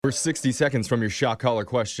We're 60 seconds from your shock collar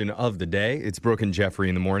question of the day. It's Brooke and Jeffrey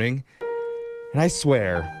in the morning. And I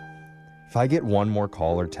swear, if I get one more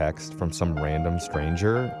call or text from some random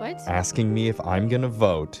stranger asking me if I'm going to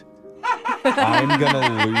vote, I'm going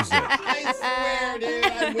to lose it. I swear, dude.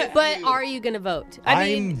 I'm with But you. are you going to vote?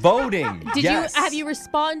 I'm voting. Yes. Have you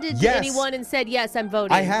responded to Yes. anyone and said, yes, I'm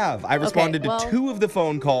voting? I have. I responded to 2 of the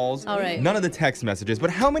phone calls. All right. None of the text messages. But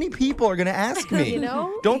how many people are going to ask me? You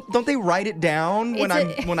know? Don't they write it down when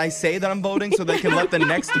when I say that I'm voting so they can let the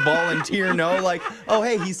next volunteer know, like, oh,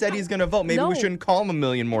 hey, he said he's going to vote. Maybe we shouldn't call him a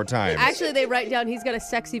million more times. Actually, they write down he's got a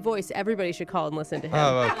sexy voice. Everybody should call and listen to him.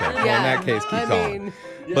 Oh, okay. Well, in that case, keep calling.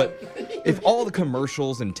 But if all the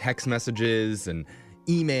commercials and text messages and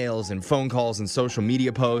emails and phone calls and social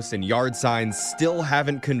media posts and yard signs still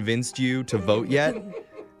haven't convinced you to vote yet,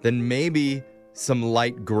 then maybe some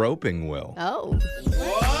light groping will. Oh.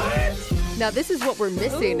 Now, this is what we're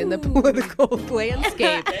missing in the political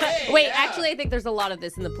landscape. Wait, actually, I think there's a lot of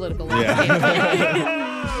this in the political landscape.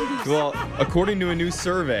 Well, according to a new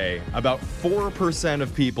survey, about 4%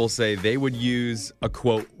 of people say they would use a,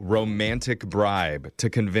 quote, romantic bribe to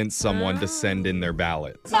convince someone to send in their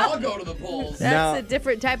ballot. I'll go to the polls. That's a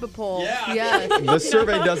different type of poll. Yeah. The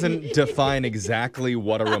survey doesn't define exactly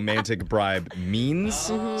what a romantic bribe means,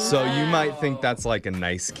 so you might think that's like a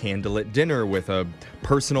nice candlelit dinner with a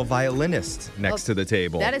personal violinist next to the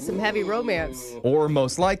table. That is some heavy romance. Or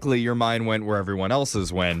most likely, your mind went where everyone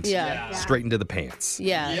else's went, straight into the pants.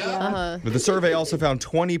 Yeah. But the survey also found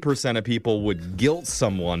 20% of people would guilt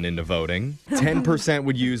someone into voting. 10%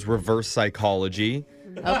 would use reverse psychology.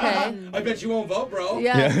 Okay. I bet you won't vote, bro.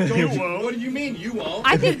 Yeah. You won't. What do you mean you won't?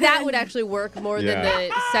 I think that would actually work more than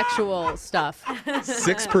the sexual stuff.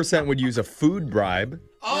 6% would use a food bribe.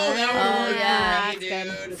 Oh, that would work yeah. for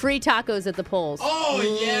me, dude. Free tacos at the polls.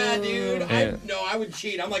 Oh, yeah, dude. I would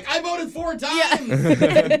cheat. I'm like, I voted 4 times.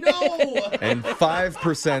 Yeah. No. And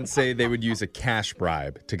 5% say they would use a cash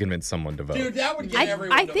bribe to convince someone to vote. Dude, that would get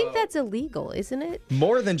everyone I to think vote. that's illegal, isn't it?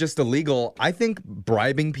 More than just illegal, I think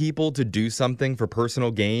bribing people to do something for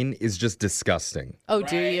personal gain is just disgusting. Oh,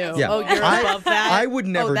 do you? Yeah. Oh, you're above that? I would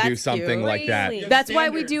never do that's something cute. like that. That's why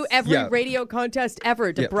we do every Yeah. radio contest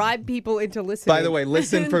ever, to bribe people into listening. By the way,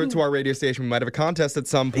 listen to our radio station. We might have a contest at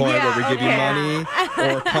some point where we give you money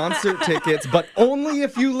or concert tickets, but only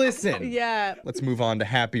if you listen. Yeah. Let's move on to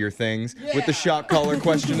happier things with the shock collar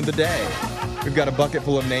question of the day. We've got a bucket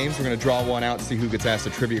full of names. We're going to draw one out to see who gets asked a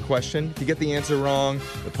trivia question. If you get the answer wrong,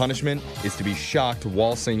 the punishment is to be shocked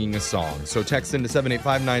while singing a song. So text into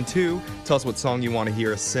 78592. Tell us what song you want to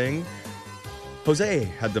hear us sing. Jose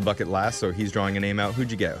had the bucket last, so he's drawing a name out.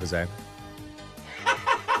 Who'd you get, Jose?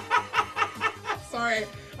 Sorry.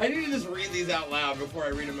 I need to just read these out loud before I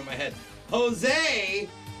read them in my head. Jose.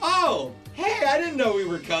 Oh, hey, I didn't know we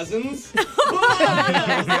were cousins.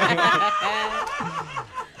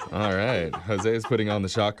 All right. Jose is putting on the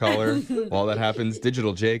shock collar. While that happens,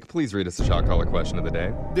 Digital Jake, please read us the shock collar question of the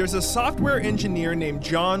day. There's a software engineer named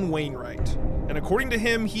John Wainwright. And according to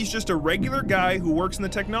him, he's just a regular guy who works in the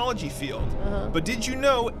technology field. But did you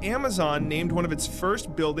know Amazon named one of its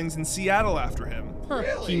first buildings in Seattle after him?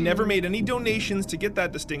 Really? He never made any donations to get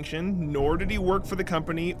that distinction, nor did he work for the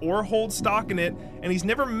company or hold stock in it, and he's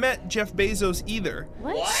never met Jeff Bezos either.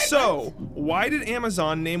 What? So, why did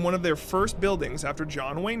Amazon name one of their first buildings after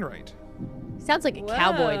John Wainwright? Sounds like a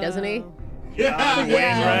cowboy, doesn't he? Yeah.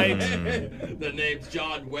 Wainwright. The name's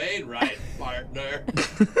John Wainwright, partner.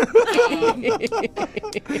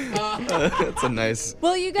 That's a nice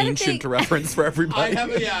You gotta ancient reference for everybody. I have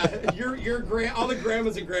all the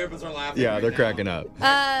grandmas and grandpas are laughing. Yeah, right they're now. cracking up.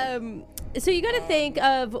 So you got to think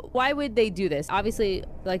of why would they do this? Obviously,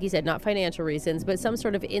 like you said, not financial reasons, but some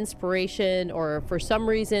sort of inspiration, or for some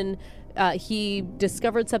reason, he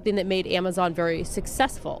discovered something that made Amazon very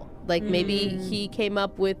successful. Like maybe he came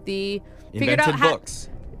up with Invented books.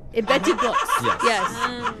 Invented books. Yes.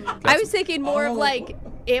 I was thinking more of like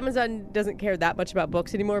Amazon doesn't care that much about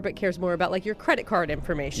books anymore, but cares more about like your credit card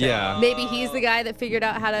information. Yeah. Maybe he's the guy that figured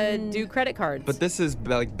out how to do credit cards. But this is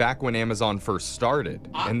like back when Amazon first started,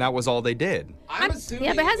 and that was all they did. I'm assuming.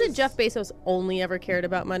 Yeah, but it hasn't was- Jeff Bezos only ever cared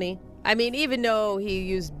about money? I mean, even though he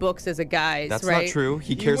used books as a guise, That's right? not true.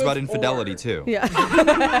 He cares was about infidelity poor. too.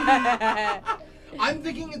 Yeah. I'm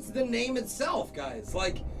thinking it's the name itself, guys.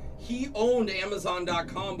 Like, he owned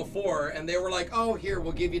Amazon.com before, and they were like, oh, here,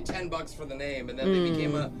 we'll give you $10 for the name. And then they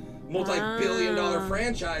became a multi-billion-dollar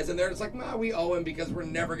franchise, and they're just like, nah, we owe him because we're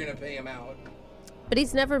never going to pay him out. But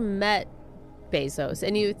he's never met Bezos.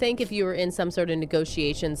 And you think if you were in some sort of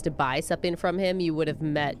negotiations to buy something from him, you would have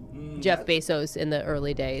met Jeff Bezos in the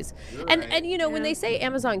early days. And you know, when they say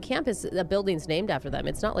Amazon campus, the building's named after them.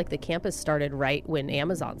 It's not like the campus started right when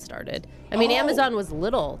Amazon started. I mean, Amazon was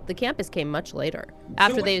little. The campus came much later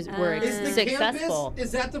after they were successful. Campus,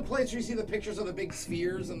 is that the place where you see the pictures of the big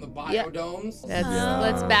spheres and the biodomes?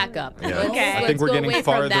 Let's back up. Yeah. Okay. I think we're getting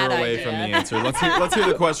farther away idea. from the answer. Let's hear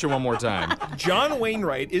the question one more time. John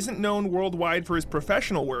Wainwright isn't known worldwide for his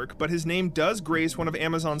professional work, but his name does grace one of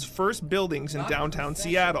Amazon's first buildings in downtown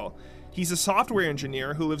Seattle. He's a software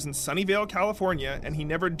engineer who lives in Sunnyvale, California, and he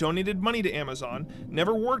never donated money to Amazon,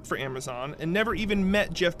 never worked for Amazon, and never even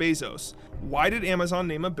met Jeff Bezos. Why did Amazon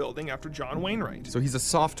name a building after John Wainwright? So he's a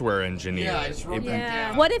software engineer. Yeah, I just wrote that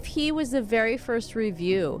down. What if he was the very first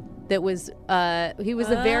review that was, he was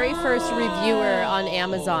the very first reviewer on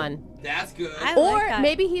Amazon? That's good. Or like that.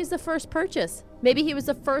 maybe he's the first purchase. Maybe he was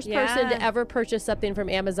the first person to ever purchase something from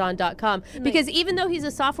Amazon.com. Because even though he's a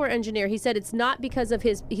software engineer, he said it's not because of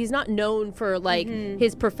he's not known for like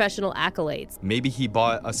his professional accolades. Maybe he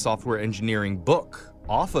bought a software engineering book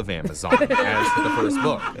off of Amazon as the first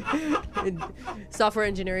book. Software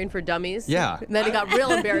engineering for dummies. Yeah. And then it got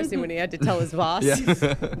real embarrassing when he had to tell his boss. Yeah.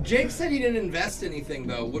 Jake said he didn't invest anything,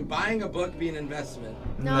 though. Would buying a book be an investment?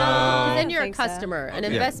 No, 'cause then you're a think so. customer. An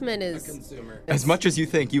Okay. investment A is consumer. As much as you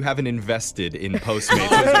think, you haven't invested in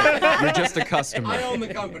Postmates. You're just a customer. I own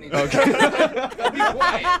the company. Okay. Be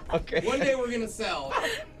quiet. Okay. One day we're going to sell.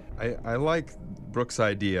 I like Brooke's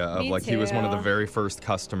idea of Me like he was one of the too. very first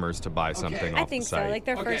customers to buy something I off think the so. site. Like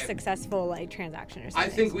their Okay. first successful like transaction or I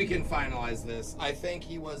something. think we can finalize this. I think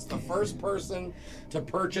he was the first person to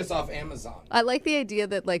purchase off Amazon. I like the idea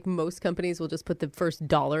that like most companies will just put the first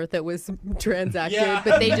dollar that was transacted, Yeah.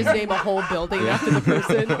 but they just name a whole building after the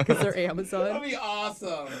person because they're That'd Amazon. be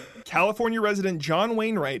awesome. California resident John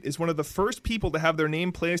Wainwright is one of the first people to have their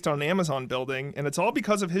name placed on an Amazon building, and it's all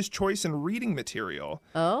because of his choice in reading material.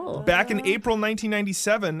 Oh. Back in April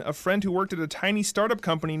 1997, a friend who worked at a tiny startup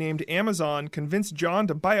company named Amazon convinced John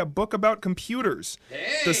to buy a book about computers.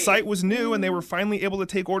 The site was new and they were finally able to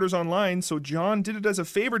take orders online, so John did it as a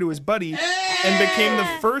favor to his buddy and became the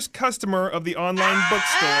first customer of the online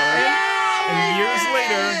bookstore. And years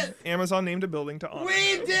later, Amazon named a building to honor We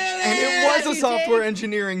him. did it! And it was a software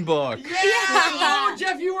engineering book. Yeah! Oh,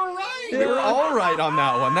 Jeff, you were right! We were all right on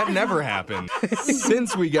that one. That never happened.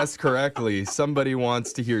 Since we guessed correctly, somebody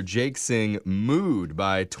wants to hear Jake sing Mood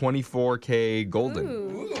by 24K Golden.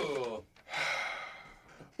 Ooh.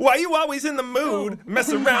 Why you always in the mood?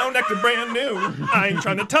 Mess around, acting brand new. I ain't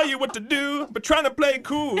trying to tell you what to do, but trying to play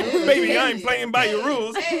cool. Baby, I ain't playing by your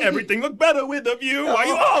rules. Everything look better with a view. Why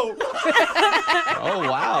you Oh,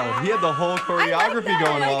 wow. He had the whole choreography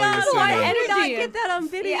going while he was Why singing. did not Energy. get that on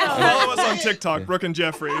video? Follow us on TikTok, Brooke and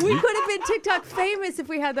Jeffrey. We could have been TikTok famous if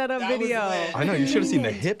we had that on That was video. lit. I know, you should have seen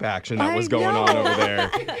the hip action that I was going on know. over there.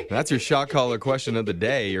 That's your shot caller question of the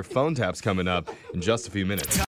day. Your phone tap's coming up in just a few minutes.